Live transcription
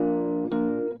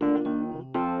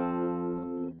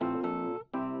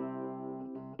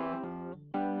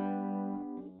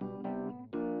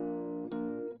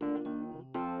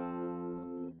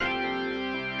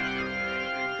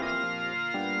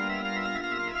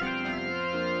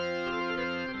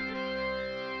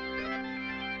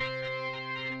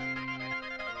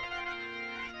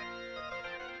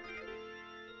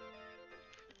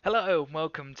Hello, and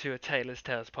welcome to a Taylor's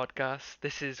Tales podcast.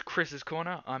 This is Chris's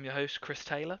Corner. I'm your host, Chris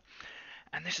Taylor,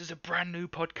 and this is a brand new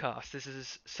podcast. This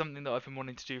is something that I've been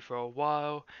wanting to do for a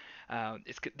while.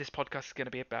 This podcast is going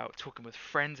to be about talking with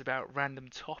friends about random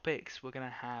topics. We're going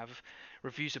to have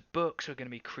reviews of books. We're going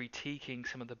to be critiquing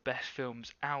some of the best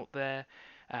films out there.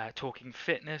 Talking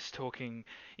fitness, talking,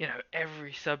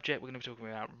 every subject. We're going to be talking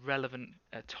about relevant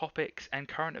topics and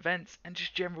current events and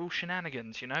just general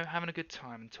shenanigans, having a good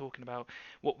time and talking about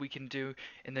what we can do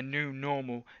in the new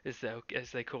normal, as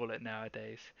they call it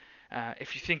nowadays.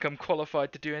 If you think I'm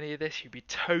qualified to do any of this, you'd be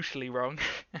totally wrong.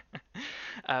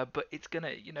 But it's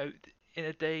gonna, in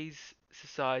a day's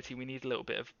society, we need a little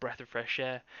bit of breath of fresh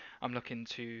air. I'm looking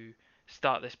to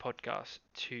start this podcast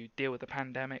to deal with the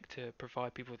pandemic, to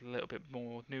provide people with a little bit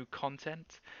more new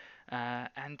content,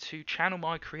 and to channel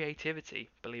my creativity,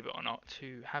 believe it or not,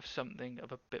 to have something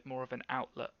of a bit more of an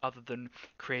outlet other than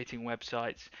creating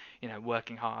websites,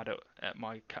 working hard at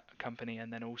my company,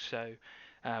 and then also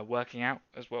working out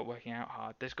as well, working out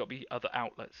hard. There's got to be other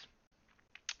outlets.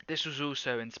 This was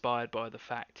also inspired by the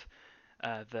fact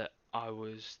that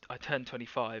I turned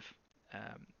 25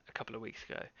 a couple of weeks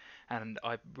ago, and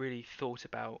I really thought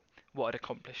about what I'd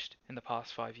accomplished in the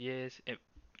past 5 years. It,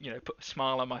 put a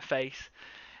smile on my face,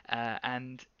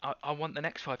 and I want the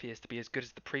next 5 years to be as good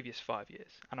as the previous 5 years,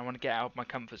 and I want to get out of my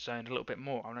comfort zone a little bit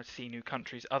more. I want to see new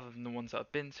countries other than the ones that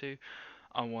I've been to.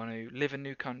 I want to live in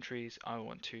new countries. I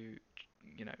want to,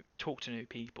 talk to new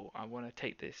people. I want to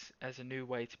take this as a new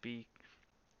way to be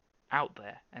out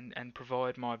there and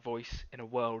provide my voice in a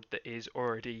world that is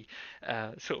already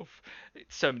sort of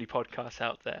so many podcasts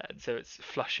out there, and so it's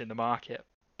flush in the market.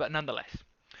 But nonetheless,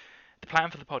 the plan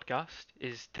for the podcast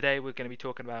is today we're going to be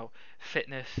talking about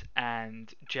fitness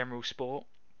and general sport,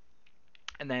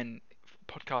 and then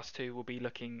podcast 2 will be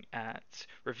looking at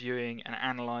reviewing and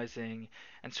analysing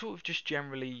and sort of just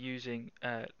generally using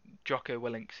Jocko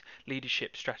Willink's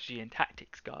leadership strategy and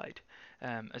tactics guide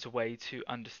as a way to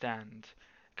understand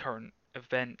current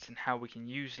events and how we can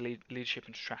use leadership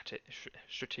and strategy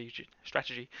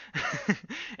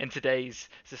in today's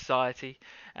society,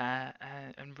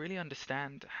 and really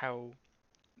understand how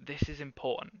this is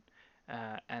important,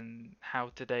 and how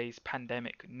today's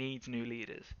pandemic needs new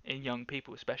leaders in young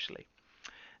people especially.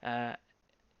 Uh,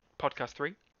 Podcast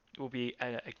 3 will be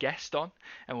a guest on,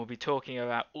 and we'll be talking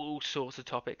about all sorts of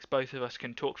topics. Both of us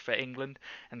can talk for England,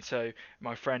 and so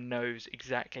my friend knows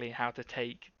exactly how to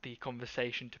take the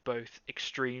conversation to both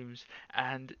extremes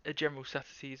and general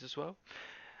subtleties as well.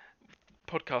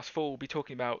 Podcast 4 will be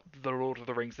talking about The Lord of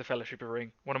the Rings, The Fellowship of the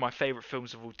Ring, one of my favourite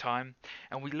films of all time.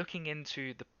 And we're looking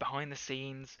into the behind the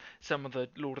scenes, some of the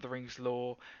Lord of the Rings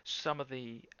lore, some of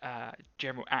the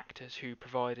general actors who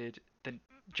provided the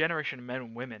generation of men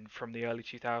and women from the early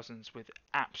 2000s with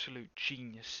absolute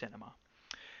genius cinema.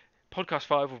 Podcast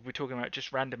 5 will be talking about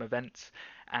just random events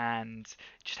and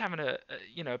just having a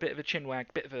bit of a chinwag,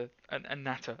 bit of a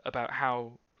natter about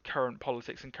how current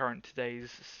politics and current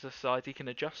today's society can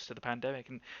adjust to the pandemic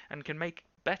and can make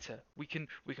better. We can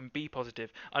be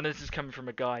positive. I know this is coming from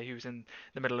a guy who's in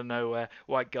the middle of nowhere,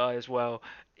 white guy as well,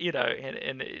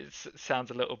 and it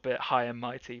sounds a little bit high and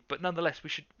mighty, but nonetheless we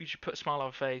should put a smile on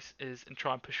our face and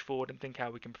try and push forward and think how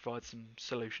we can provide some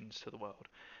solutions to the world.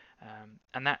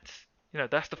 And that's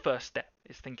the first step,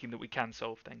 is thinking that we can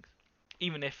solve things,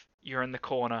 even if you're in the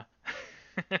corner.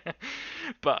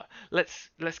 But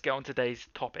let's get on today's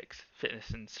topics: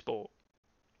 fitness and sport.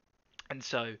 And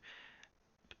so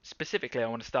specifically, I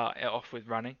want to start it off with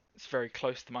running. It's very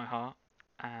close to my heart,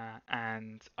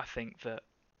 and I think that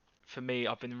for me,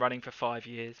 I've been running for 5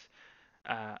 years.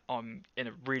 I'm in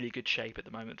a really good shape at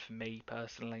the moment for me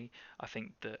personally. I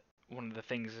think that one of the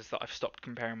things is that I've stopped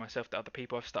comparing myself to other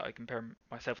people. I've started comparing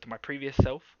myself to my previous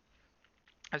self.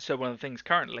 And so one of the things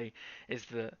currently is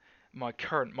that my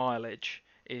current mileage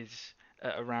is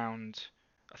at around,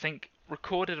 I think,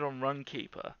 recorded on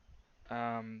Runkeeper.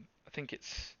 I think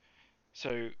it's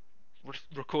so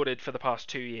recorded for the past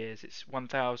 2 years. It's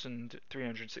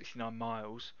 1,369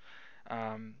 miles.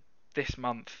 Um, this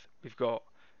month we've got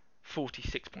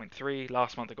 46.3.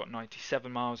 Last month I got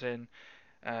 97 miles in.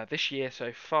 This year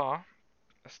so far,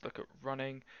 let's look at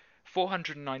running.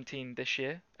 419 this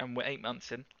year, and we're 8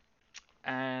 months in.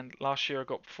 And last year I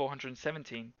got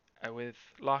 417, with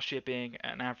last year being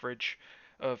an average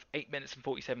of 8 minutes and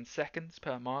 47 seconds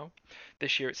per mile.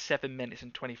 This year it's 7 minutes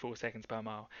and 24 seconds per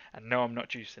mile. And no, I'm not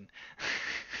juicing.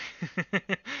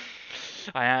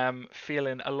 I am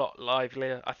feeling a lot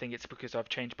livelier. I think it's because I've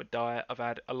changed my diet. I've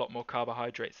had a lot more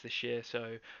carbohydrates this year,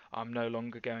 so I'm no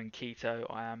longer going keto.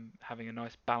 I am having a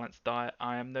nice balanced diet.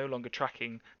 I am no longer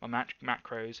tracking my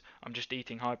macros. I'm just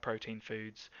eating high protein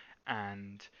foods,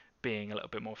 and being a little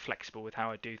bit more flexible with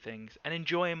how I do things, and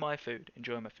enjoying my food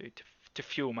to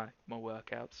fuel my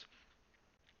workouts.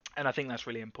 And I think that's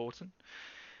really important.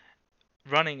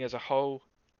 Running as a whole,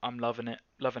 I'm loving it,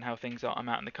 loving how things are. I'm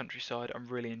out in the countryside. I'm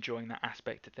really enjoying that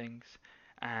aspect of things,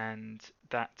 and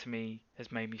that to me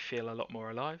has made me feel a lot more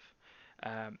alive.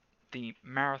 Um, the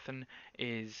marathon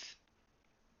is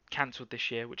cancelled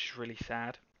this year, which is really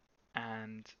sad,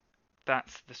 and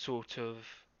that's the sort of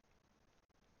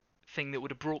thing that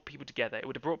would have brought people together. It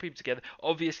would have brought people together.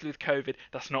 Obviously, with COVID,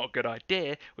 that's not a good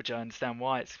idea, which I understand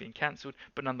why it's been cancelled.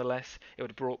 But nonetheless, it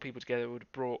would have brought people together. It would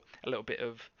have brought a little bit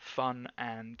of fun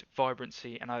and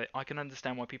vibrancy. And I can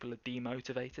understand why people are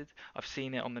demotivated. I've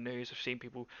seen it on the news. I've seen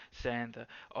people saying that,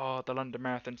 oh, the London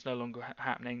Marathon's no longer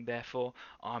happening. Therefore,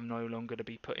 I'm no longer to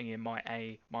be putting in my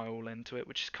all into it,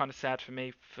 which is kind of sad for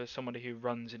me, for somebody who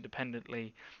runs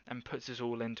independently and puts his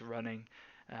all into running,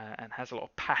 and has a lot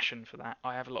of passion for that.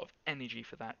 I have a lot of energy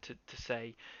for that, to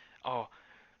say, oh,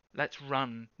 let's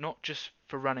run, not just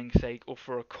for running's sake or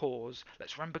for a cause.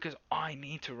 Let's run because I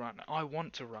need to run. I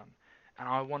want to run. And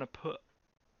I want to put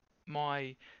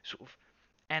my sort of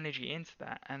energy into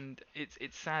that. And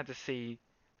it's sad to see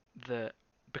that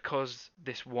because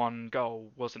this one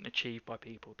goal wasn't achieved by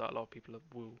people, that a lot of people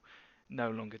will no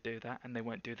longer do that, and they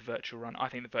won't do the virtual run. I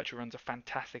think the virtual run's a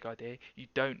fantastic idea. You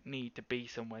don't need to be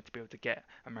somewhere to be able to get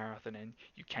a marathon in.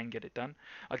 You can get it done.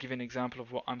 I'll give you an example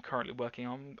of what I'm currently working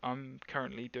on. I'm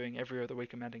currently doing every other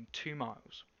week. I'm adding 2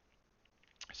 miles.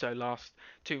 So last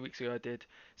 2 weeks ago I did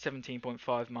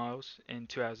 17.5 miles in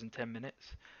 2 hours and 10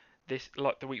 minutes. This,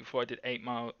 like the week before, I did 8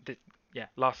 miles. Yeah,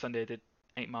 last Sunday I did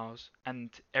 8 miles, and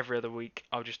every other week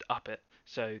I'll just up it.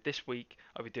 So this week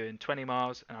I'll be doing 20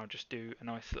 miles, and I'll just do a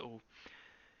nice little.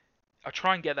 I'll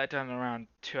try and get that done in around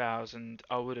 2 hours, and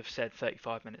I would have said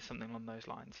 35 minutes, something along those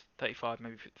lines. 35,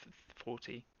 maybe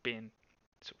 40, being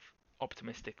sort of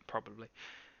optimistic, probably.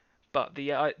 But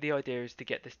the idea is to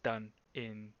get this done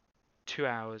in 2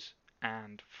 hours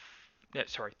and yeah,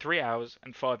 sorry, 3 hours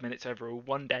and 5 minutes overall.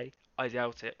 One day, I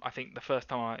doubt it. I think the first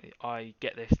time I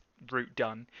get this route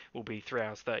done will be 3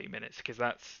 hours 30 minutes, because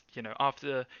that's,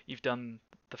 after you've done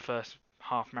the first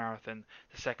half marathon,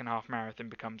 the second half marathon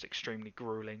becomes extremely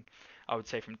grueling. I would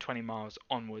say from 20 miles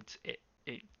onwards, it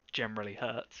generally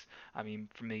hurts. I mean,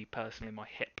 for me personally, my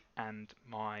hip and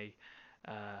my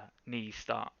knees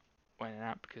start wearing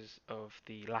out because of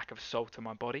the lack of salt in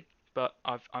my body. But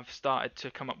I've started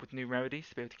to come up with new remedies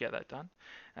to be able to get that done,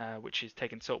 which is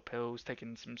taking salt pills,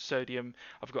 taking some sodium.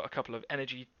 I've got a couple of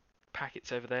energy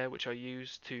packets over there which I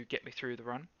use to get me through the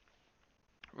run.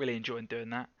 Really enjoying doing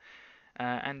that,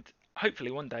 and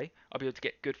hopefully one day I'll be able to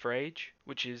get good for age,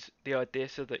 which is the idea,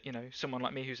 so that someone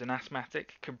like me who's an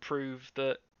asthmatic can prove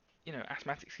that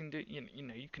asthmatics can do.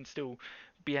 You can still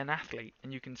be an athlete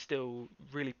and you can still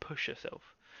really push yourself.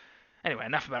 Anyway,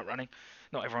 enough about running.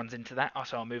 Not everyone's into that,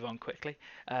 so I'll move on quickly.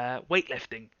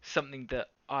 Weightlifting, something that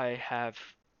I have.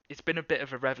 It's been a bit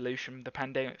of a revolution, the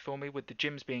pandemic, for me, with the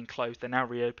gyms being closed. They're now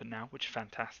reopened now, which is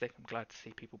fantastic. I'm glad to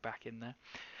see people back in there.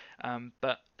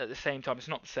 But at the same time, it's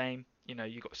not the same.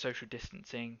 You've got social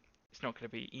distancing. It's not going to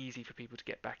be easy for people to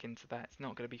get back into that. It's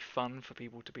not going to be fun for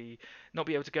people to not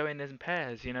be able to go in as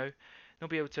pairs. Not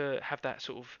be able to have that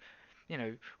sort of,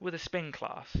 with a spin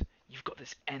class, you've got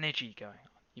this energy going on.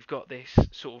 You've got this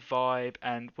sort of vibe,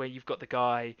 and where you've got the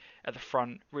guy at the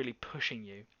front really pushing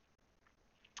you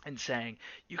and saying,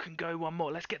 "You can go one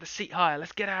more. Let's get the seat higher.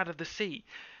 Let's get out of the seat."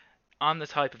 I'm the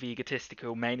type of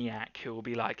egotistical maniac who will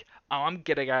be like, "Oh, I'm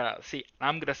gonna get out of the seat.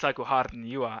 I'm gonna cycle harder than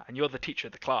you are, and you're the teacher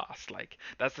of the class." Like,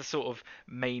 that's the sort of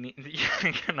the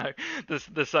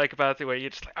psychopathy where you're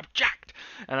just like, "I'm jacked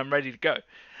and I'm ready to go,"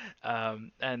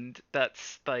 and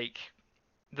that's like,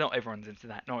 not everyone's into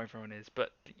that. Not everyone is,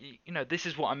 but this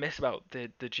is what I miss about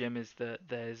the gym, is that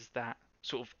there's that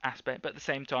sort of aspect. But at the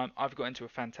same time, I've got into a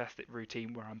fantastic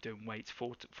routine where I'm doing weights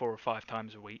 4 or 5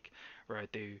 times a week, where I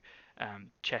do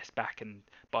chest, back, and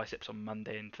biceps on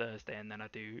Monday and Thursday, and then I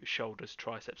do shoulders,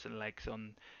 triceps, and legs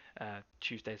on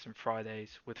Tuesdays and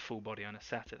Fridays, with full body on a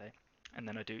Saturday, and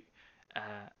then I do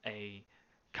a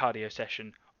cardio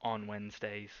session on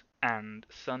Wednesdays and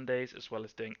Sundays, as well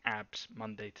as doing abs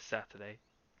Monday to Saturday.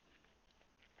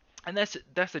 And that's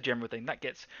the general thing. That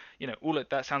gets, all of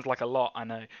that sounds like a lot, I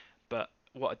know, but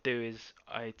what I do is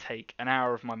I take an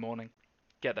hour of my morning,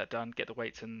 get that done, get the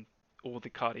weights and all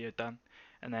the cardio done,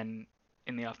 and then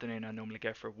in the afternoon I normally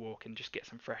go for a walk and just get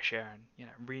some fresh air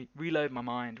and reload my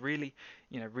mind, really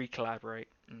recollaborate.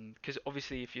 Because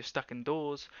obviously if you're stuck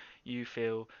indoors, you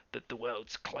feel that the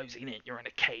world's closing in. You're in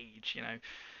a cage.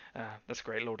 That's a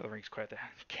great Lord of the Rings quote there.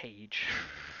 Cage.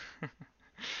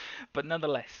 But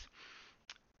nonetheless,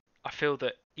 I feel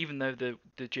that even though the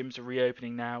gyms are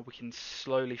reopening now, we can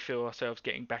slowly feel ourselves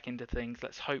getting back into things.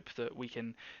 Let's hope that we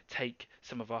can take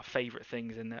some of our favourite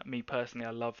things. And that me personally,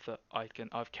 I love that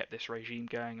I've kept this regime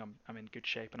going. I'm in good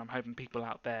shape, and I'm hoping people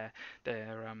out there,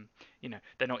 they're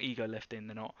they're not ego lifting.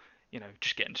 They're not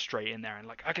just getting straight in there and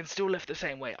like I can still lift the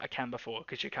same weight I can before,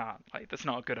 because you can't. Like that's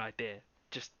not a good idea.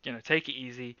 Just take it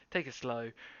easy, take it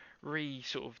slow,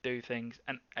 sort of do things.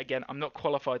 And again, I'm not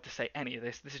qualified to say any of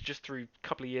this. This is just through a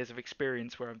couple of years of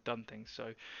experience where I've done things.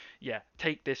 So yeah,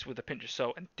 take this with a pinch of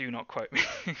salt and do not quote me.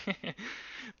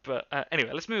 But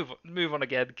anyway, let's move on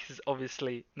again, because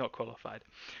obviously not qualified.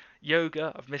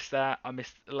 Yoga, I've missed that. I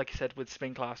missed, like I said, with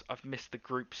spin class, I've missed the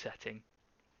group setting,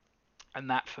 and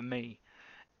that for me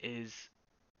is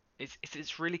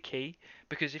it's really key,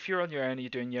 because if you're on your own and you're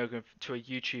doing yoga to a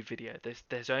YouTube video,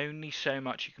 there's only so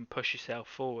much you can push yourself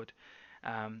forward.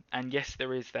 And yes,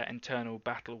 there is that internal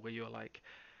battle where you're like,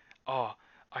 oh,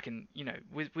 I can,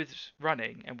 with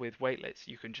running and with weightlifts,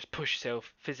 you can just push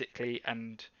yourself physically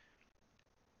and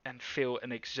feel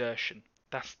an exertion.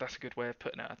 That's a good way of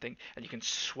putting it, I think. And you can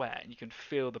sweat and you can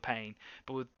feel the pain.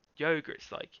 But with yoga,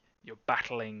 it's like you're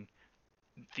battling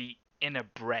the inner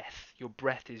breath. Your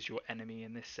breath is your enemy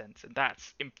in this sense, and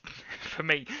that's for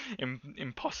me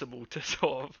impossible to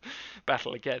sort of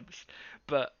battle against.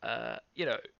 But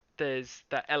there's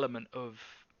that element of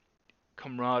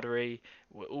camaraderie.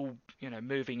 We're all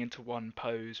moving into one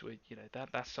pose.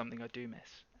 That's something I do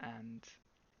miss, and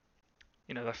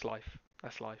that's life.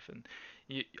 That's life, and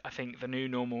I think the new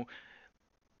normal,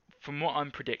 from what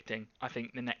I'm predicting, I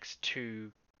think the next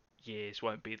 2 years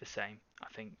won't be the same.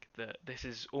 I think that this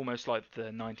is almost like the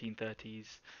 1930s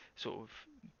sort of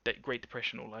Great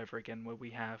Depression all over again, where we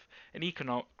have an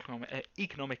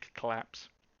economic collapse,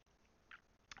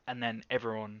 and then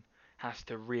everyone has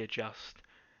to readjust,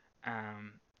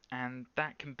 um, and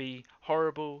that can be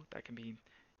horrible. That can be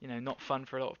not fun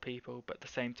for a lot of people, but at the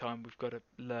same time we've got to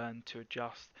learn to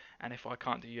adjust. And if I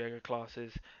can't do yoga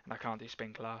classes and I can't do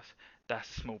spin class, that's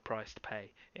a small price to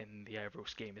pay in the overall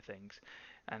scheme of things,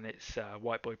 and it's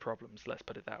white boy problems, let's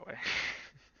put it that way.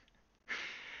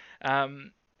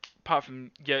 um, Apart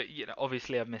from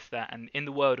obviously I've missed that, and in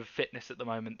the world of fitness at the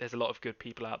moment, there's a lot of good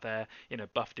people out there.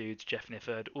 Buff Dudes, Jeff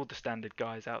Nifford, all the standard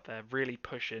guys out there, really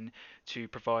pushing to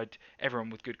provide everyone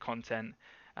with good content.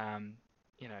 Um,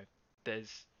 you know,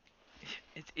 there's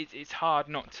it's hard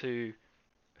not to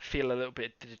feel a little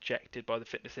bit dejected by the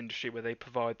fitness industry, where they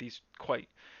provide these quite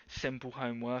simple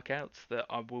home workouts that,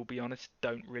 I will be honest,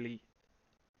 don't really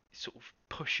sort of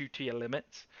push you to your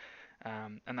limits.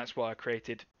 And that's why I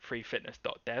created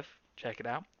freefitness.dev. Check it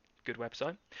out. Good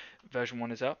website. Version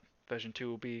 1 is up. Version 2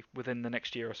 will be within the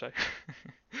next year or so.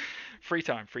 Free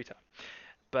time.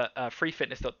 But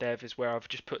freefitness.dev is where I've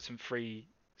just put some free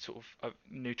sort of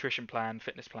nutrition plan,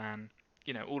 fitness plan,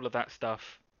 all of that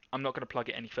stuff. I'm not going to plug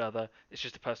it any further. It's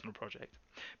just a personal project.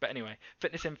 But anyway,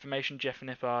 fitness information, Jeff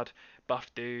Nippard,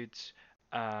 Buff Dudes,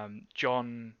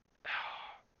 John,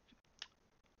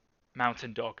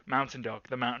 Mountain Dog,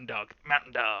 the Mountain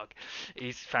Dog.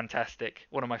 He's fantastic.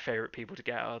 One of my favourite people to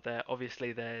get out there.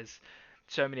 Obviously, there's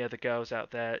so many other girls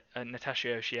out there.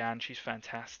 Natasha Ocean, she's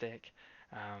fantastic.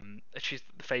 She's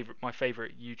my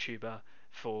favourite YouTuber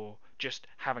for just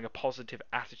having a positive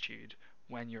attitude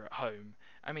when you're at home.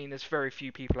 I mean, there's very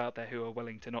few people out there who are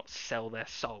willing to not sell their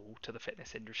soul to the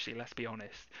fitness industry, let's be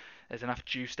honest. There's enough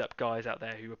juiced up guys out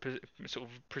there who are sort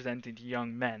of presenting to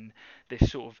young men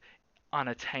this sort of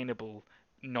unattainable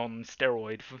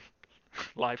non-steroid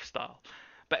lifestyle.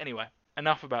 But anyway,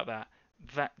 enough about that.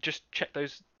 Just check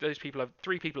those people.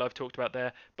 3 people I've talked about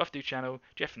there: Buff Dude Channel,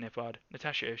 Jeff Nippard,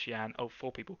 Natasha Ocean. Oh,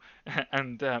 4 people,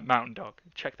 and Mountain Dog.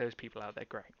 Check those people out. They're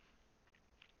great.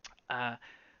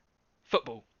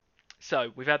 Football.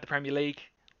 So we've had the Premier League.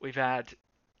 We've had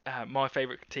my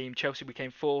favourite team, Chelsea. We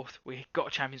came 4th. We got a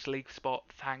Champions League spot.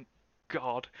 Thank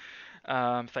God.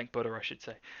 Thank Buddha, I should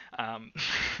say. Um,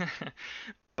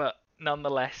 but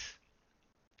nonetheless,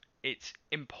 it's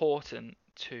important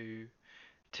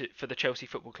for the Chelsea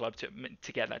Football Club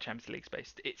to get that Champions League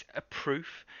space. It's a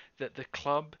proof that the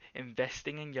club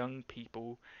investing in young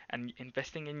people and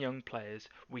investing in young players,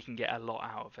 we can get a lot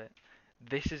out of it.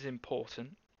 This is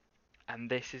important, and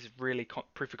this is really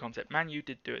proof of concept. Man U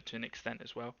did do it to an extent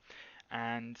as well,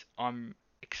 and I'm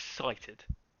excited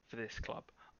for this club.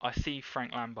 I see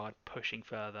Frank Lampard pushing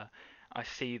further. I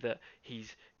see that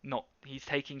he's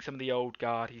taking some of the old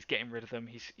guard. He's getting rid of them.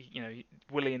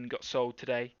 Willian got sold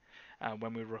today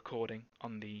when we were recording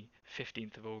on the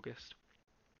 15th of August,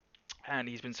 and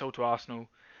he's been sold to Arsenal.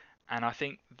 And I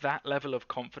think that level of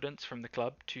confidence from the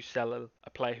club to sell a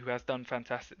player who has done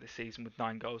fantastic this season with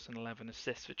 9 goals and 11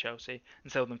 assists for Chelsea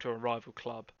and sell them to a rival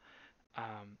club,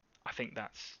 I think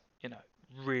that's,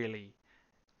 really,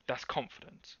 that's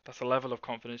confidence. That's a level of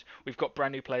confidence. We've got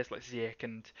brand new players like Ziyech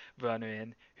and Werner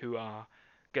in who are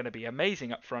going to be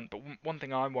amazing up front, but one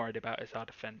thing I'm worried about is our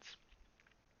defence.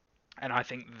 And I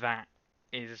think that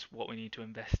is what we need to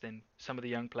invest in. Some of the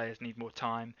young players need more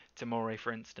time. Tomori,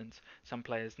 for instance, some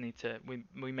players need to.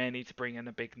 We may need to bring in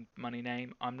a big money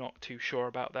name. I'm not too sure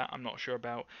about that. I'm not sure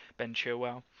about Ben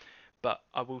Chilwell, but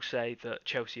I will say that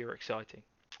Chelsea are exciting.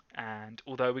 And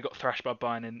although we got thrashed by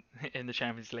Bayern in the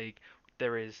Champions League,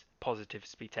 there is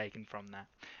positives to be taken from that.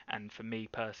 And for me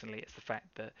personally, it's the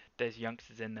fact that there's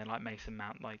youngsters in there like Mason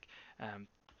Mount, like um,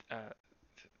 uh,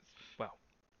 well,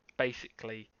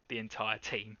 basically the entire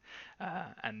team,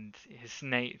 and his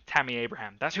name Tammy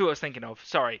Abraham. That's who I was thinking of.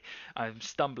 Sorry, I'm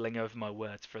stumbling over my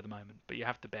words for the moment, but you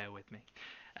have to bear with me.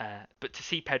 But to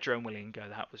see Pedro and Willian go,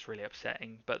 that was really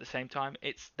upsetting. But at the same time,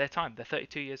 it's their time. They're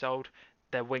 32 years old.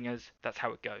 They're wingers. That's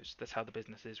how it goes. That's how the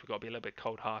business is. We've got to be a little bit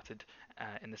cold-hearted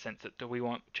in the sense that do we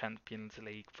want Champions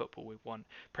League football? We want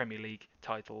Premier League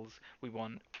titles. We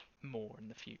want more in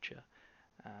the future.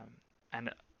 And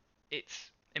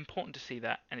it's important to see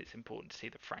that, and it's important to see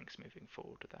that Frank's moving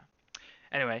forward with that.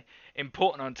 Anyway,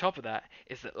 important on top of that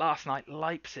is that last night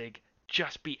Leipzig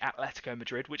just beat Atletico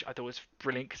Madrid, which I thought was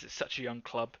brilliant because it's such a young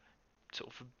club,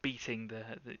 sort of beating the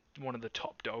one of the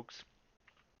top dogs,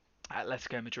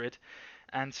 Atletico Madrid.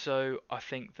 And so I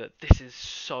think that this is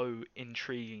so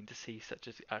intriguing to see such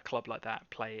a club like that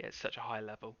play at such a high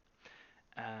level.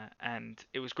 And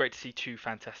it was great to see 2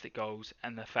 fantastic goals,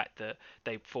 and the fact that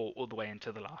they fought all the way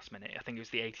into the last minute. I think it was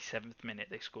the 87th minute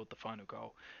they scored the final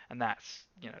goal, and that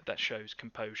shows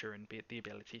composure and the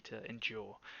ability to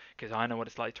endure. Because I know what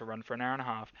it's like to run for an hour and a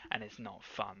half, and it's not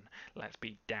fun. Let's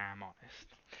be damn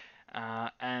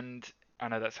honest. And I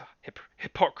know that's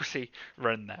hypocrisy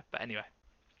run there, but anyway,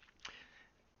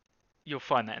 you'll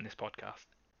find that in this podcast.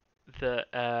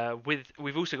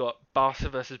 We've also got Barca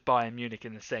versus Bayern Munich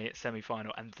in the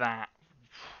semi-final, and that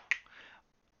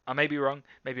I may be wrong,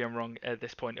 maybe I'm wrong at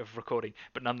this point of recording,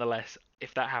 but nonetheless,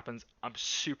 if that happens, I'm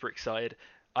super excited.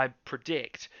 I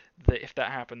predict that if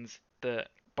that happens, that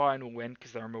Bayern will win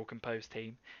because they're a more composed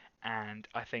team, and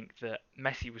I think that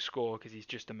Messi will score because he's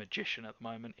just a magician at the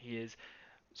moment. He is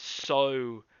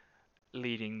so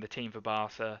leading the team for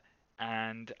Barca,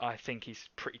 and I think he's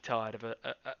pretty tired of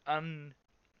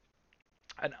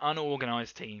an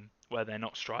unorganised team where they're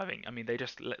not striving. I mean, they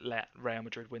just let Real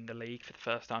Madrid win the league for the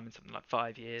first time in something like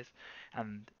 5 years,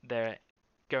 and they're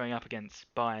going up against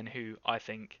Bayern, who I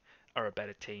think are a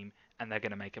better team, and they're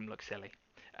going to make them look silly.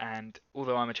 And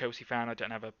although I'm a Chelsea fan, I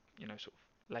don't have a sort of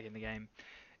leg in the game.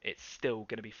 It's still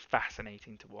going to be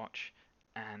fascinating to watch,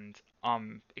 and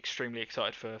I'm extremely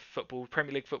excited for football,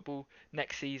 Premier League football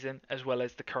next season, as well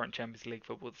as the current Champions League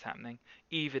football that's happening.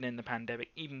 Even in the pandemic,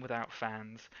 even without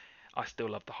fans, I still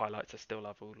love the highlights. I still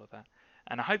love all of that.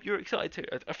 And I hope you're excited too.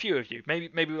 A few of you,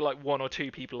 maybe like 1 or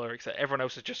 2 people are excited. Everyone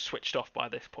else has just switched off by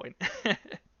this point.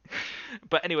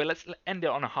 But anyway, let's end it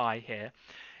on a high here.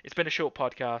 It's been a short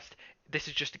podcast. This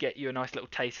is just to get you a nice little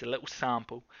taste, a little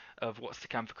sample of what's to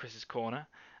come for Chris's Corner.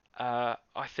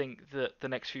 I think that the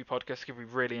next few podcasts are going to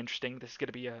be really interesting. This is going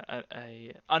to be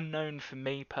a unknown for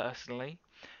me personally,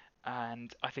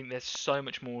 and I think there's so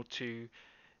much more to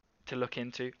look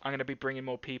into. I'm going to be bringing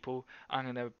more people. I'm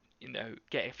going to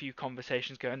get a few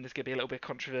conversations going. There's going to be a little bit of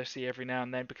controversy every now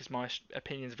and then because my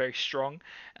opinion is very strong,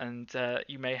 and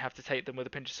you may have to take them with a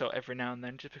pinch of salt every now and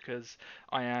then just because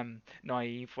I am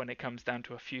naive when it comes down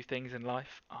to a few things in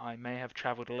life. I may have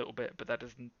travelled a little bit, but that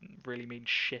doesn't really mean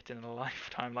shit in a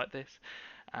lifetime like this.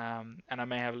 And I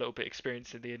may have a little bit of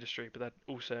experience in the industry, but that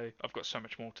also I've got so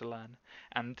much more to learn.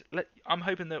 And I'm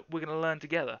hoping that we're going to learn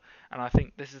together. And I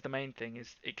think this is the main thing,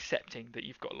 is accepting that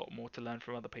you've got a lot more to learn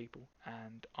from other people.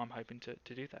 And I'm hoping to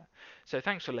do that. So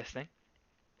thanks for listening.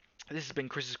 This has been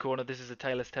Chris's Corner. This is a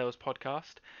Taylor's Tales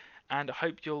podcast. And I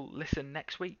hope you'll listen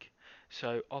next week.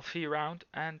 So I'll see you around,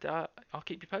 and I'll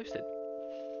keep you posted.